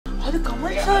அது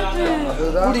கமல் சார்.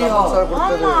 அதுதான் கமல் சார்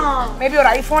கொடுத்தது. மேபி ஒரு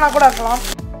ஐபோனா கூட இருக்கலாம்.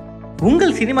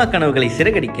 உங்கள் சினிமா கனவுகளை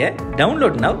Siragadikka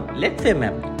download now let's fame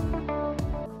app.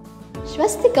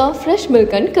 Swastika fresh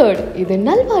milk and curd. இது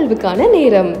நல்வாழ்வுக்கான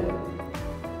நேரம்.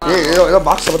 ஏதோ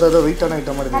பாக்ஸ் பார்த்தா ஏதோ வெயிட்டான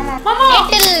ஐட்டம் மாதிரி இருக்கு. மாமா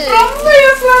ரொம்ப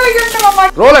யூஸ்ஃபுல்லான gift மாமா.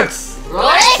 ரோலெக்ஸ்.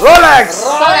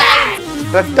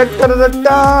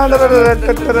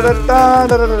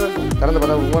 கறந்து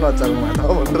பார்த்தா உமன் வச்சாங்க. என்ன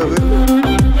பண்றது?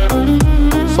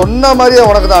 சொன்ன மாதிரியே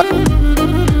உனக்கு தான்.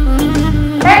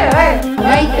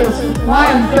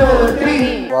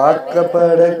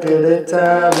 வாக்கப்பட கிடைச்சா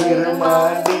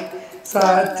விரும்பாண்டி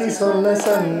சாட்சி சொல்ல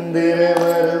சந்திர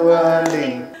வருவாண்டி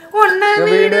உன்னை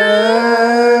விட.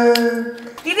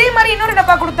 இதே மாதிரி இன்னொரு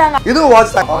டப்பா கொடுத்தாங்க. இது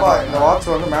வாட்ச் தான். பாபா இந்த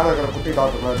வாட்ச் வந்து மேல இருக்கிற குட்டி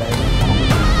டாக்டர் டைம்.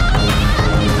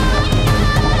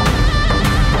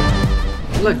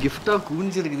 இல்ல கிஃப்டா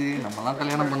குவிஞ்சு இருக்குது. நம்மலாம்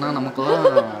கல்யாணம் பண்ணா நமக்குலாம்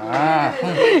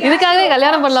இதுக்காகவே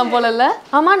கல்யாணம் பண்ணலாம் போல இல்ல?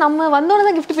 ஆமா நம்ம வந்தோட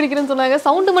தான் gift பிரிக்கிறேன்னு சொன்னாங்க.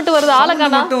 சவுண்ட் மட்டும் வருது, ஆள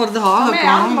காணோம். மட்டும் வருது, ஆள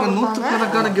காணோம்.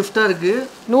 நூற்றுக்கணக்கான கிஃப்டா இருக்கு.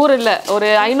 100 இல்ல, ஒரு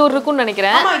 500 இருக்கும்னு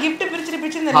நினைக்கிறேன். ஆமா gift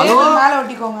பிரிச்சு இந்த லேபிள் மேல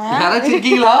ஒட்டிக்கோங்க. யாராச்சும்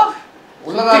இருக்கீங்களா?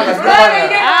 உள்ளதா கஷ்டமா.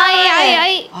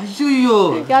 ஐயோ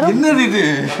என்னது இது?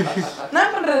 என்ன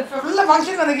பண்றது? ஃபுல்லா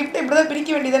ஃபங்க்ஷனுக்கு அந்த gift இப்படி தான் பிரிக்க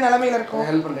வேண்டியத நிலைமையில இருக்கும்.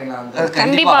 ஹெல்ப் பண்றீங்களா?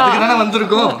 கண்டிப்பா அதுக்கு தான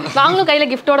வந்திருக்கோம். நாங்களும் கையில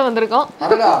gift-ஓட வந்திருக்கோம்.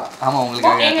 அடடா. ஆமா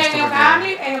உங்களுக்கு எங்க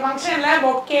ஃபேமிலி எங்க ஃபங்க்ஷன்ல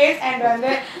bouquets and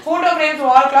வந்து photo frames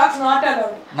wall clocks not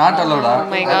allowed. Not அலோடா.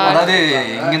 அதாவது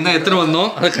இங்க இருந்து எத்தனை வந்தோம்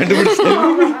அத கண்டுபிடிச்சு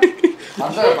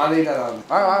அந்த பாதிட்டா.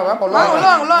 வா போலாம்.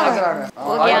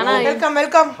 ஓகே ஆனா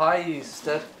வெல்கம். Hi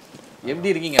sister.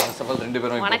 எப்படி இருக்கீங்க? ஃபர்ஸ்ட் ஆஃப் ஆல் ரெண்டு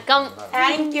பேரும் வணக்கம்.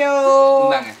 Thank you.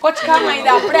 கோச் காமா இத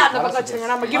அப்படியே அந்த பக்கம் வச்சிருங்க.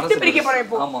 நம்ம gift பிரிக்க போறோம்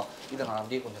இப்போ. ஆமா இத நான்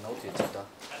அப்படியே கொஞ்சம் நவுத்தி வச்சிட்டா.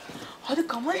 அது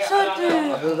கமல் சார்.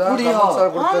 அதுதான் கமல்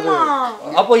சார் கொடுத்தது.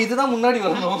 அப்போ இதுதான் முன்னாடி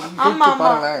வரணும். ஆமா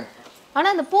பாருங்க. ஆனா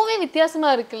அந்த பூவே வித்தியாசமா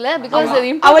இருக்குல்ல, because அது அவர்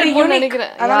இம்பார்ட்டன்ட் யூனிக்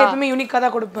நினைக்கிறேன். அதனால எப்பவுமே யூனிக்கா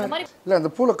தான் கொடுப்பாரு. இல்ல அந்த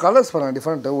பூல கலர்ஸ் பாருங்க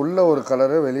டிஃபரெண்ட். உள்ள ஒரு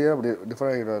கலர் வெளியே அப்படி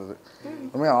டிஃபரெண்ட் ஆகிட்டு வருது.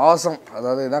 உண்மையா ஆசம்.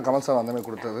 அதாவது இதான் கமல் சார் அந்த மாதிரி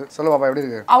கொடுத்தது. சொல்லு பாப்பா எப்படி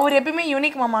இருக்கு? அவர் எப்பவுமே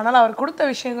யூனிக் மாமா. அதனால அவர் கொடுத்த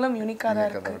விஷயங்களும் யூனிக்கா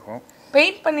தான் இருக்கும்.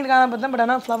 பெயிண்ட் பண்ணிருக்காங்க பார்த்தா பட்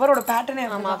ஆனா ஃப்ளவரோட பேட்டர்னே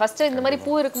இருக்கு. ஆமா ஃபர்ஸ்ட் இந்த மாதிரி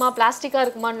பூ இருக்குமா பிளாஸ்டிக்கா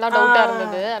இருக்குமான்னுலாம் டவுட்டா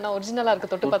இருந்தது. ஆனா ஒரிஜினலா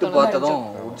இருக்கு. தொட்டு பார்த்ததும்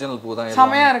ஒரிஜினல் பூ தான்.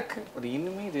 செமையா இருக்கு. ஒரு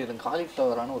இன்னுமே இது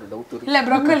காலிஃப்ளவரான ஒரு டவுட் இருக்கு. இல்ல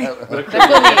ப்ரோக்கோலி.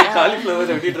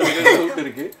 காலிஃப்ளவர் எப்படி இருக்கு டவுட்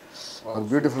இருக்கு. ஒரு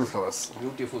பியூட்டிஃபுல் ஃப்ளவர்ஸ்.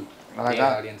 பியூட்டிஃபுல். அழகா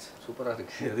ஆடியன்ஸ் சூப்பரா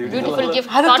இருக்கு. Beautiful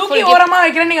gift. அது தூக்கி ஓரமா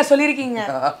வைக்கிறேன்னு நீங்க சொல்லிருக்கீங்க.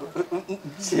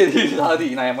 சரி சாரி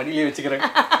நான் என் மடியிலே வச்சுக்கிறேன்.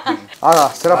 ஆஹா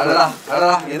சிறப்பு.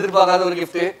 அடடா எதிர்பார்க்காத ஒரு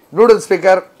gift. Bluetooth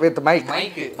speaker with mic.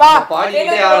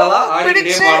 பாடிட்டே ஆடலாம்,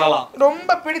 ஆடிட்டே பாடலாம். ரொம்ப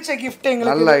பிடிச்ச gift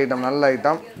எங்களுக்கு. நல்ல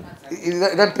ஐட்டம்.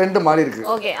 இதான் ட்ரெண்ட் மாறி இருக்கு.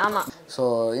 ஓகே ஆமா. சோ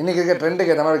இன்னைக்கு இருக்க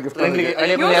ட்ரெண்டுக்கு ஏத்த மாதிரி gift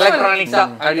எலக்ட்ரானிக்ஸா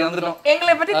அப்படி வந்துட்டோம்.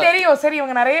 எங்களை பத்தி தெரியும். சரி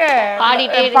இவங்க நிறைய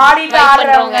பாடிட்டே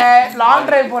ஆடுறவங்க, லாங்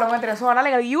டிரைவ் போறவங்க தெரியும். சோ அதனால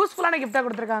எங்களுக்கு யூஸ்ஃபுல்லான gift-ஆ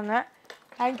கொடுத்திருக்காங்க.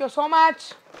 Thank you so much.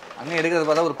 அண்ணே எடுக்கிறது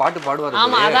பார்த்தா ஒரு பாட்டு பாடுவாரு.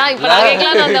 ஆமா அதான் இப்ப நான்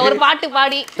கேக்கலாம் அந்த ஒரு பாட்டு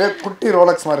பாடி. குட்டி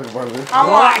ரோலக்ஸ் மாதிரி இருக்கு பாருங்க.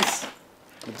 ஆமா.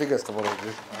 லிப்ஸ்டிக் போடுறது.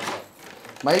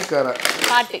 மைக் வேற.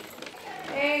 பாட்டு.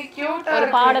 ஏய் கியூட். ஒரு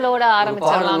பாடலோட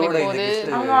ஆரம்பிச்சிடலாம் இப்போது.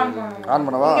 ஆன்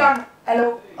பண்ணவா? ஹலோ.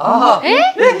 ஆஹா.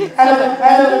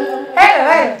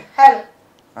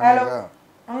 ஹலோ.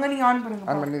 அங்க நீங்க ஆன் பண்ணுங்க.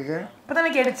 ஆன் பண்ணிருக்கேன்.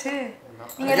 இப்பதானே கேடுச்சு.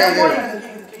 நீங்க என்ன போடுங்க.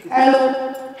 ஹலோ.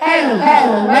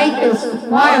 மைக்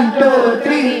 1 2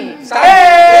 3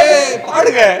 ஏய்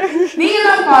பாடுங்க. நீங்க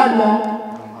தான் பாடுங்க.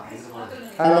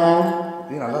 ஹலோ.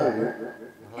 இது நல்லா இருக்கு.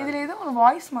 இதுல ஏதோ ஒரு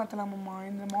வாய்ஸ் மாத்தலாமாமா.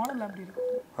 இந்த மாடல் அப்படி இருக்கு.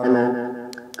 ஹலோ.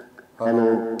 ஹலோ.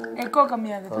 எக்கோ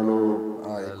கம்மியாகுது. ஹலோ.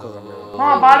 எக்கோ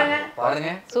கம்மியாகுது.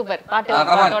 பாடுங்க. சூப்பர் பாட்டு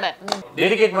பாட்டோட.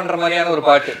 டெடிகேட் பண்ற மாதிரியான ஒரு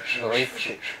பாட்டு.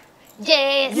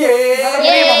 Yes.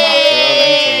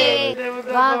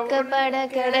 வாக்கப்பட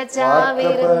கிடைச்சா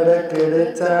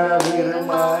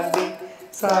விரும்பாண்டி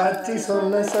சாட்சி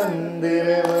சொல்ல சந்திர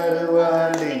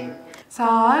வருவாண்டி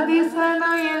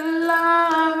சாதிசனம்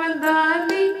எல்லாம்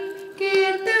தாண்டி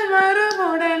கேட்டு வரும்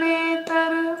உடனே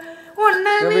தரும்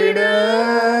உன்னை விட.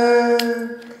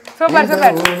 Super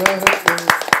super.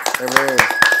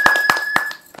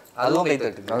 அதுவும் கை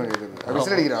தட்டு.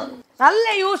 விசில் அடிக்கிறான். நல்ல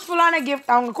யூஸ்ஃபுல்லான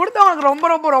கிஃப்ட். அவங்க கொடுத்தவங்களுக்கு ரொம்ப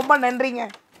ரொம்ப ரொம்ப நன்றிங்க.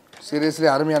 சீரியஸ்லி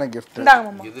அருமையான gift. இந்தாங்க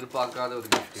மாமா. எதிர்பார்க்காத ஒரு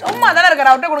gift. சும்மா தான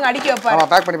இருக்காரு. அவட்ட கொடுங்க அடிக்க வைப்பாரு. ஆமா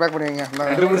பேக் பண்ணி வைங்க.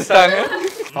 கண்டுபிடிச்சாங்க.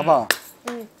 பாப்பா.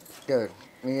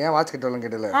 நீ ஏன் வாட்ச் கிட்ட வரலன்னு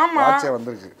கேட்டல. வாட்சே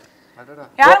வந்திருக்கு.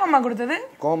 யார் மாமா கொடுத்தது?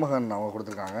 கோமகன் அவங்க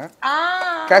கொடுத்திருக்காங்க.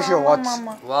 Casio watch.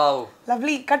 வாவ்.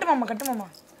 லவ்லி. கட்டு மாமா.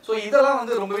 சோ இதெல்லாம்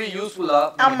வந்து ரொம்பவே யூஸ்ஃபுல்லா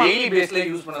டெய்லி பேஸ்ல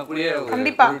யூஸ் பண்ணக்கூடிய ஒரு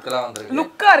பொருட்களா வந்திருக்கு.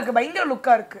 லுக்கா இருக்கு. பயங்கர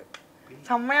லுக்கா இருக்கு.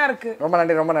 செம்மையா இருக்கு.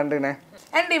 ரொம்ப நன்றிண்ணே.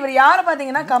 அண்ட் இவர் யாரு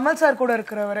பாத்தீங்கன்னா கமல் சார் கூட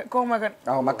இருக்கிறவர் கோமகன்.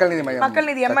 மக்கள்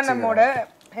நீதி MNM ஓட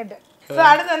ஹெட். சோ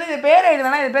அடுத்து வந்து இது பேர்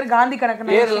எழுதுனா இது பேர் காந்தி கணக்கு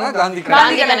பேர்ல காந்தி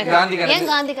கணக்கு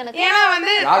ஏன் காந்தி கணக்கு ஏன்னா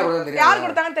வந்து யார்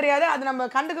கொடுத்தாங்கன்னு தெரியாது அது நம்ம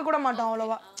கண்டுக்க கூட மாட்டோம்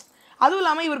அவ்வளவா அதுவும்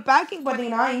இல்லாம இவர் பேக்கிங்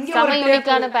பாத்தீங்கன்னா இங்க ஒரு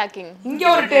யூனிக்கான பேக்கிங் இங்க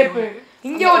ஒரு டேப்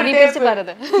இங்க ஒரு டேப்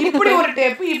பாருது இப்படி ஒரு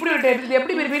டேப் இப்படி ஒரு டேப் இது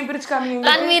எப்படி பிரிச்சு காமிங்க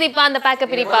தன்வீர் இப்ப அந்த பேக்க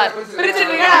பிரிப்பார்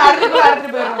பிரிச்சிருக்கீங்க அடுத்து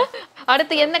போறோம்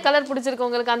அடுத்து என்ன கலர் பிடிச்சிருக்கு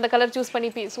உங்களுக்கு அந்த கலர் சூஸ் பண்ணி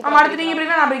ஆமா அடுத்து நீங்க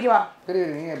பிரிங்க நான் பிரிக்கவா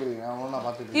நீங்க பிரிங்க நான் ஒண்ணா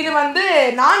பாத்துட்டு இது வந்து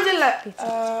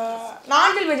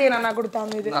நாஞ்சில் விஜய் அண்ணா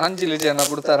கொடுத்தாங்க இது நாஞ்சில் விஜய் அண்ணா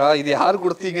கொடுத்தாரா இது யார்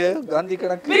கொடுத்தீங்க காந்தி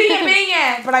கணக்கு பிரிங்க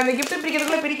இப்ப நான் இந்த gift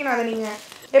பிரிக்கிறதுக்குள்ள பிரிக்கணும் அதை நீங்க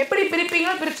எப்படி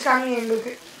பிரிப்பீங்களோ பிரிச்சு காமிங்க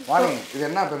எங்களுக்கு வாணி இது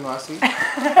என்ன பெண் வாசி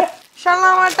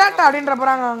ஷல்லாமாட்டா அப்படின்ற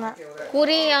போறாங்க அவங்க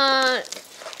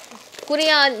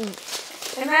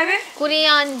என்னது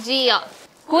குறியாஞ்சியா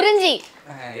குறிஞ்சி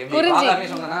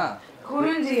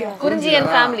குறிஞ்சியன்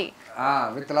ஃபேமிலி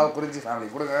வித் லவ் குறிஞ்சி ஃபேமிலி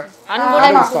கொடுங்க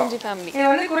அன்புடன் குறிஞ்சி ஃபேமிலி இது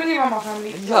வந்து குறிஞ்சி மாமா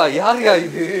ஃபேமிலி யாருயா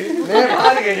இது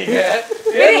யாருங்க நீங்க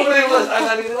பேர் கூட இவ்வளவு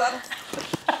ஸ்ட்ராங்கா இருக்குதா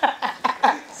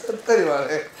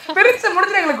பிரிச்சு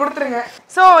முடிச்சு எங்களுக்கு கொடுத்துருங்க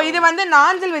சோ இது வந்து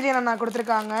நாஞ்சில் விஜய் அண்ணா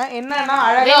கொடுத்திருக்காங்க என்னன்னா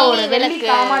அழகா ஒரு வெள்ளி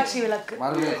காமாட்சி விளக்கு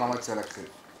மறுபடியும் காமாட்சி விளக்கு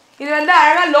இது வந்து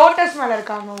அழகா லோட்டஸ் மேல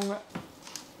இருக்காங்க அவங்க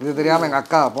இது தெரியாம எங்க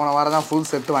அக்கா போன வாரம் தான் ஃபுல்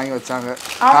செட் வாங்கி வச்சாங்க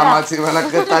காமாட்சி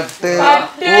விளக்கு தட்டு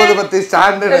ஊதுபத்தி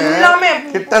ஸ்டாண்டு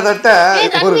கிட்டத்தட்ட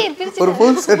ஒரு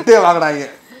ஃபுல் செட்டே வாங்குறாங்க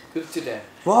பிரிச்சிட்டேன்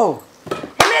வாவ்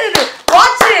என்ன இது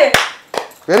வாட்ச்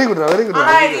வெரி குட்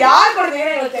யார்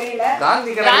கொடுத்தீங்கன்னு எனக்கு தெரியல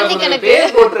காந்தி கணக்கு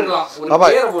பேர் போட்டுறலாம் ஒரு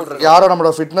பேர் போட்டுறலாம் யாரோ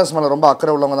நம்மளோட ஃபிட்னஸ் மேல ரொம்ப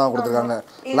அக்கறை உள்ளவங்க தான் கொடுத்திருக்காங்க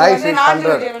லைஃப் இஸ்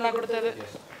 100 கொடுத்தது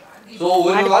சோ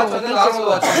ஒரு வாட்ச் வந்து நார்மல்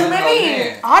வாட்ச்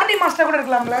ஆர்டி மாஸ்டர் கூட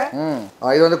இருக்கலாம்ல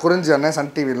இது வந்து குறிஞ்சி அண்ணன்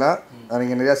சன் டிவில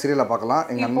நீங்க நிறைய சீரியல்ல பார்க்கலாம்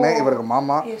எங்க அண்ணன் இவருக்கு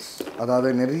மாமா அதாவது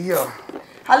நிறைய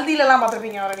ஹல்தில எல்லாம்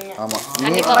பாத்துப்பீங்க அவரை நீங்க ஆமா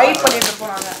ட்ரை பண்ணிட்டு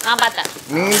போறாங்க நான் பார்த்தேன்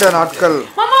நீண்ட நாட்கள்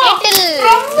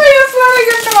ரொம்ப யூஸ்ஃபுல்லான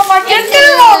gift மாமா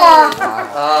கெட்டில் மாமா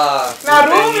நான்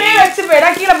ரூம்லயே வச்சு பேடா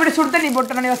கீழ பிடி சுடு தண்ணி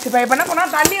போட்டு நான் வச்சுப்பேன் இப்ப என்ன பண்ணா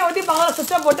தண்ணியை ஊத்தி பகல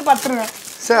சுவிட்ச் போட்டு பத்துறேன்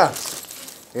சார்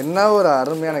என்ன ஒரு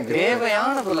அருமையான gift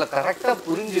தேவையான பொருளை கரெக்டா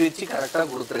புரிஞ்சு வச்சு கரெக்டா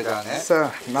கொடுத்திருக்காங்க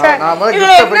சார் நான்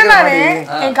gift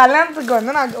என் கல்யாணத்துக்கு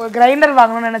வந்து நான் ஒரு கிரைண்டர்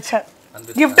வாங்கணும்னு நினைச்சேன்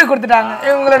gift கொடுத்துட்டாங்க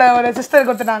இவங்களோட ஒரு சிஸ்டர்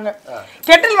கொடுத்துட்டாங்க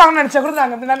கெட்டில் வாங்கணும்னு நினைச்சா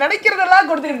கொடுத்தாங்க நான் நினைக்கிறதெல்லாம்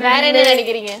கொடுத்துட்டேன் வேற என்ன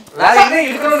நினைக்கிறீங்க வேற என்ன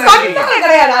இருக்கணும்னு நினைக்கிறீங்க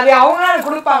கிடையாது அது அவங்களால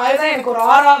கொடுப்பாங்க அதுதான் எனக்கு ஒரு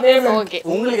ஆறா வேணும் ஓகே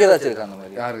உங்களுக்கு ஏதாச்சும் இருக்கா அந்த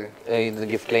மாதிரி யாரு இந்த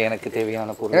giftல எனக்கு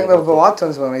தேவையான பொருள் எனக்கு இப்போ வாட்ச்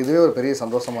வந்து பாருங்க இதுவே ஒரு பெரிய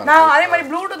சந்தோஷமா இருக்கு நான் அதே மாதிரி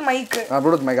ப்ளூடூத் மைக்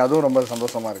ப்ளூடூத் மைக் அதுவும் ரொம்ப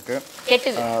சந்தோஷமா இருக்கு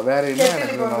கெட்டில் வேற என்ன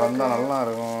எனக்கு வந்தா நல்லா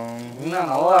இருக்கும்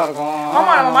இன்னும் நல்லா இருக்கும்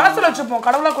ஆமா நம்ம மனசுல வச்சுப்போம்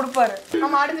கடவுளா கொடுப்பாரு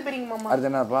நம்ம அடுத்து பிரிங்க மாமா அது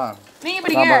என்னப்பா நீங்க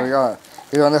பிரிங்க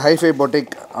இது வந்து ஹைஃபை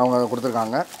பொட்டிக் அவங்க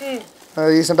கொடுத்துருக்காங்க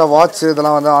ரீசெண்டாக வாட்ச்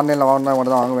இதெல்லாம் வந்து ஆன்லைனில் வாங்கினா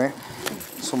மட்டும் தான் வாங்குவேன்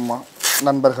சும்மா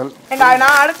நண்பர்கள்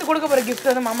நான் அடுத்து கொடுக்க போகிற கிஃப்ட்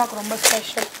வந்து மாமாக்கு ரொம்ப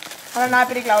ஸ்பெஷல் ஆனால் நான்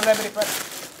பிரிக்கல அவர் தான் பிரிப்பார்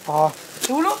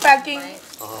இவ்வளோ பேக்கிங்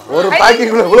ஒரு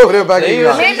பேக்கிங்ல இவ்வளோ பெரிய பேக்கிங்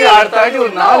அடுத்த வாட்டி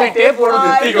ஒரு 4 டேப்போட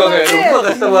நிறுத்திக்கோங்க ரொம்ப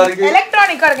கஷ்டமா இருக்கு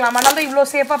எலக்ட்ரானிக்கா இருக்கலாம் அதனால தான் இவ்வளோ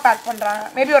சேஃபா பேக் பண்றாங்க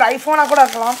மேபி ஒரு ஐபோனா கூட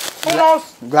இருக்கலாம்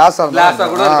கிளாஸா கூட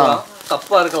இருக்கலாம்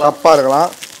கப்பா இருக்கலாம்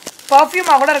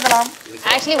பர்ஃப்யூமா கூட இருக்கலாம்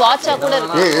ஆக்சுவலி வாட்சா கூட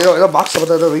இருக்கு ஏதோ பாக்ஸ்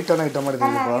பார்த்தா ஏதோ வெயிட்டான ஐட்டம் மாதிரி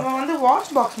தெரியுதுப்பா இவன் வந்து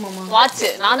வாட்ச் பாக்ஸ் மாமா வாட்ச்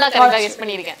நான் தான் கரெக்ட்டா கெஸ்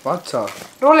பண்ணிருக்கேன் வாட்சா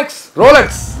ரோலெக்ஸ்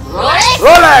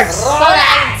ரோலெக்ஸ்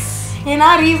ஏன்னா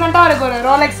ரீசெண்டா இருக்கு ஒரு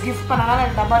ரோலெக்ஸ் gift பண்ணனால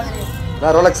எனக்கு டப்பா தெரியும்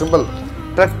நான் ரோலெக்ஸ் சிம்பிள்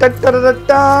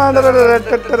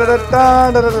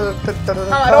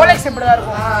ரோலெக்ஸ் இப்படிதான்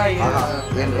இருக்கும்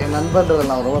என் நண்பன்றதை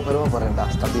நான் ரொம்ப பெருமைப்படுறேன்டா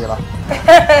தம்பிகளா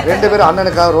 2 பேரும்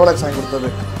அண்ணனுக்காக ரோலெக்ஸ் வாங்கி கொடுத்தது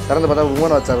திறந்து பார்த்தா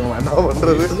உமன் வச்சாருங்க என்ன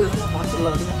பண்றது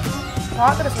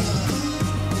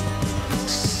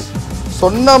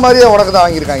சொன்ன மாதிரியே உனக்கு தான்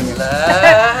வாங்கியிருக்காங்க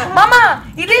மாமா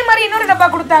இதே மாதிரி இன்னொரு டப்பா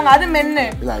கொடுத்தாங்க அது மென்னு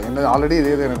இல்ல என்ன ஆல்ரெடி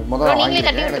இதே எனக்கு முதல்ல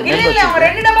வாங்கியிருக்கேன் இல்ல அவங்க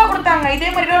 2 டப்பா கொடுத்தாங்க இதே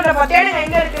மாதிரி இன்னொரு டப்பா தேடுங்க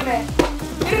எங்க இருக்குன்னு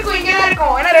இருக்கும் இங்க தான்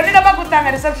இருக்கும் ஏன்னா 2 டப்பா கொடுத்தாங்க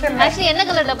ரிசப்ஷன்ல ஆக்சுவலி என்ன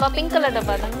கலர் டப்பா பிங்க் கலர்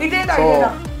டப்பா தான் இதே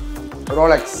தான்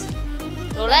ரோலெக்ஸ்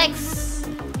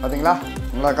பாத்தீங்களா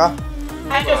நல்லாக்கா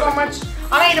Thank you so much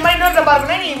ஆனா இந்த மாதிரி இன்னொரு டப்பா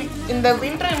இருக்குன்னா நீ இந்த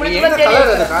இன்டர்வியூ முடிஞ்சு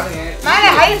தெரியும்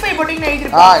நான் ஹைஃபை போட்டிங்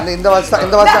எழுதிருப்பேன் இந்த வாட்ச் தான்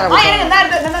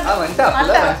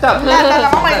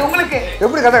மாமா இது உங்களுக்கு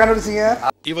எப்படி கரெக்டா கண்டுபிடிச்சீங்க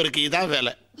இவருக்கு இதான்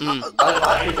வேலை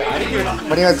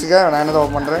பண்ணி வச்சுக்க நான்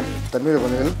என்னதான் பண்றேன் தம்பி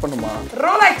கொஞ்சம் ஹெல்ப் பண்ணுமா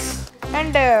ரோலெக்ஸ்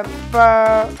அண்ட்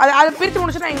அது பிரித்து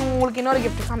முடிச்சுட்டு நான் உங்களுக்கு இன்னொரு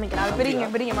gift காமிக்கிறேன் அது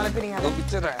பிரிங்க மலை பிரிங்க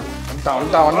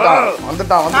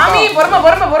வந்துட்டான் மாமி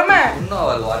பொறுமை இன்னும்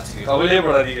அவர் வாட்ச் கவலையே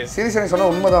படாதீங்க சீரியஸா நீ சொன்ன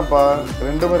உண்மைதான்ப்பா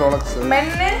ரெண்டுமே ரோலெக்ஸ்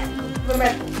மென்னு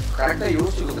விமன் கரெக்டா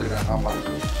யோசிச்சு கொடுத்துருக்காங்க ஆமா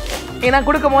ஏன்னா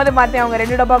கொடுக்கும் போது பார்த்தேன் அவங்க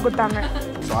 2 டப்பா கொடுத்தாங்க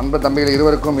அன்பு தம்பிகள்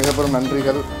இருவருக்கும் மிகப்பெரும்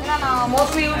நன்றிகள் ஏன்னா நான்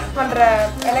மோஸ்ட்லி யூஸ் பண்ற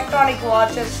எலக்ட்ரானிக்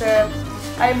வாட்சஸ்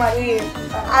அதே மாதிரி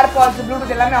ஏர்பாட்ஸ்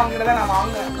ப்ளூடூத் எல்லாமே அவங்ககிட்ட தான் நான்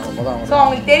வாங்குவேன். ஸோ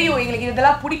அவங்களுக்கு தெரியும் எங்களுக்கு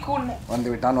இதெல்லாம் பிடிக்கும்னு. வந்து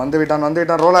விட்டான்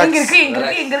ரோலக்ஸ். இங்க இருக்கு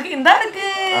இந்த இருக்கு.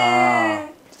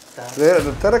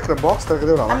 திறக்கிற பாக்ஸ்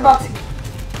திறக்குது ஒரு அன்பாக்சிங்.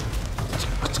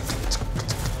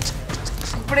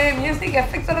 இப்படி மியூசிக்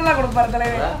எஃபெக்ட்ஸ் எல்லாம் கொடுப்பாரு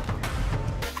தலைவர்.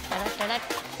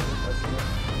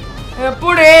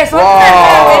 எப்படி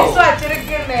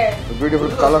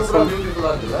பியூட்டிஃபுல்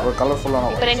கலர்ஃபுல்லான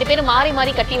இப்போ ரெண்டு பேரும் மாறி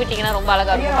மாறி கட்டி விட்டீங்கன்னா ரொம்ப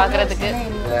அழகா இருக்கும் பார்க்கிறதுக்கு.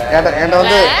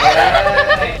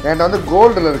 என்கிட்ட வந்து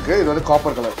கோல்டுல இருக்கு, இது வந்து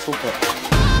காப்பர் கலர். சூப்பர்.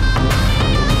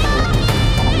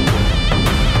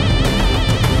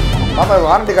 ஆமா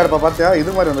வாரண்டி கார்டு பார்த்தியா? இது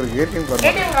மாதிரி வந்திருக்கு ஏடிஎம் கார்டு.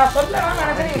 ஏடிஎம் நான் சொல்லலாம்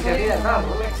நினைச்சேன்.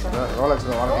 Rolex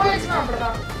warranty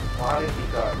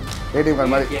card. ATM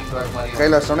card மாதிரி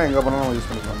கையில் வச்சோன்னா எங்கே போனாலும் யூஸ்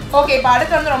பண்ணிக்கலாம். ஓகே இப்போ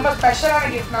அடுத்து வந்து ரொம்ப ஸ்பெஷலான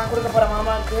கிஃப்ட் நான் கொடுக்க போகிறேன்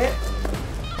மாமாவுக்கு.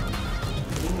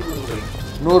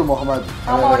 நூர் முகமது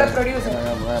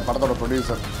படத்தோட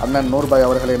ப்ரொடியூசர் அண்ணன் நூறுபாய்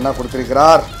அவர்கள் என்ன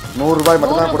கொடுத்திருக்கிறார்? 100 ரூபாய்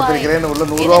மட்டும் தான் கொடுத்திருக்கிறேன். உள்ள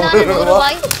 100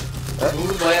 ரூபாய்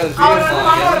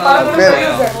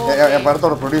என்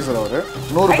படத்தோட ப்ரொடியூசர் அவரு.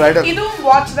 100 பிரைடல். இதுவும்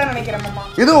வாட்ச் தான் நினைக்கிறேன் மாமா.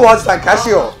 இதுவும் வாட்ச் தான்,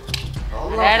 காஷியோ.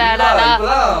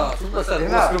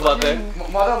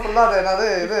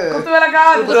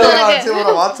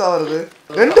 வாட்ச் ஆகுது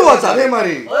 2 வாட்ச் அதே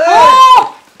மாதிரி.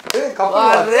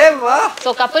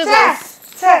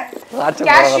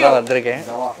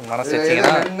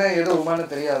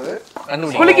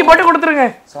 குலுக்கி போட்டு கொடுத்துருங்க.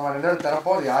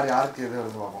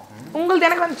 உங்களுக்கு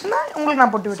எனக்கு வந்துச்சுன்னா உங்களுக்கு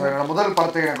நான் போட்டு விட்டுறேன். முதல்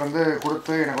படத்தை எனக்கு வந்து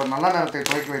கொடுத்து எனக்கு ஒரு நல்ல நேரத்தை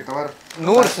துவக்கி வைத்தவர்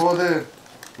 100 போது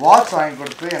வாட்ச் வாங்கி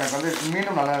கொடுத்து எனக்கு வந்து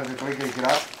மீண்டும் நல்ல நேரத்தை துவக்கி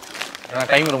வைக்கிறார்.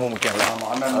 டைம் ரொம்ப முக்கியம்.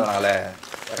 அதனால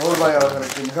நூறுபாய்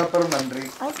அவர்களுக்கு மிக பெரும் நன்றி.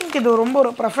 ஐ திங்க் இது ரொம்ப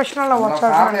ஒரு ப்ரொஃபஷனலா வாட்சா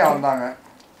வந்தாங்க.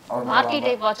 பார்ட்டி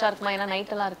டைப் வாட்சா இருக்குமா? ஏன்னா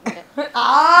நைட் எல்லாம் இருக்கு.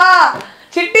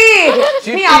 சிட்டி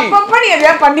நீ அப்பப்ப நீ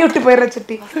எதையா பண்ணி விட்டு போயிடுற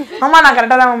சிட்டி. ஆமா நான்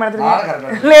கரெக்டா தான்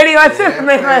மாத்திருக்கேன். Lady watch.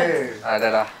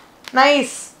 அடடா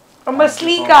நைஸ். ரொம்ப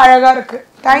ஸ்லீக்கா அழகா இருக்கு.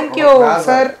 Thank you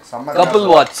sir. Couple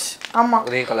watch. ஆமா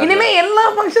இனிமே எல்லா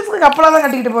ஃபங்க்ஷன்ஸ்க்கு கப்பலா தான்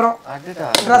கட்டிட்டு போறோம்.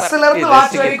 Dressல இருந்து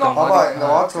வாட்ச் வரைக்கும். பாபா இந்த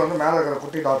வாட்ச் வந்து மேல இருக்கிற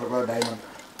குட்டி டாட் இருக்குல டைமண்ட்.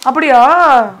 அப்படியே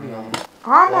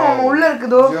ஆமா ஆமா உள்ள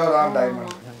இருக்குதோ. ஜியோரான்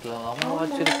டைமண்ட். ஆமா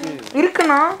வாட்ச் இருக்கு.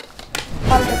 இருக்குனா?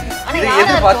 இது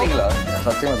எது பாத்தீங்களா?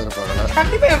 சத்தியமா தெரியல.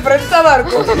 கண்டிப்பா என் ஃப்ரெண்ட்ஸா தான்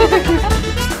இருக்கும்.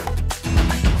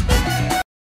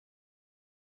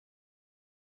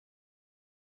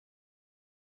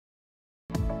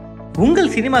 உங்கள்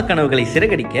சினிமா கனவுகளை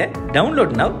Siragadikka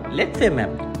download now let's fame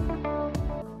app.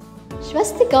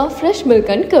 Swastika fresh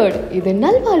milk and curd, இது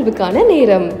நல்வாழ்வுக்கான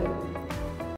நேரம்.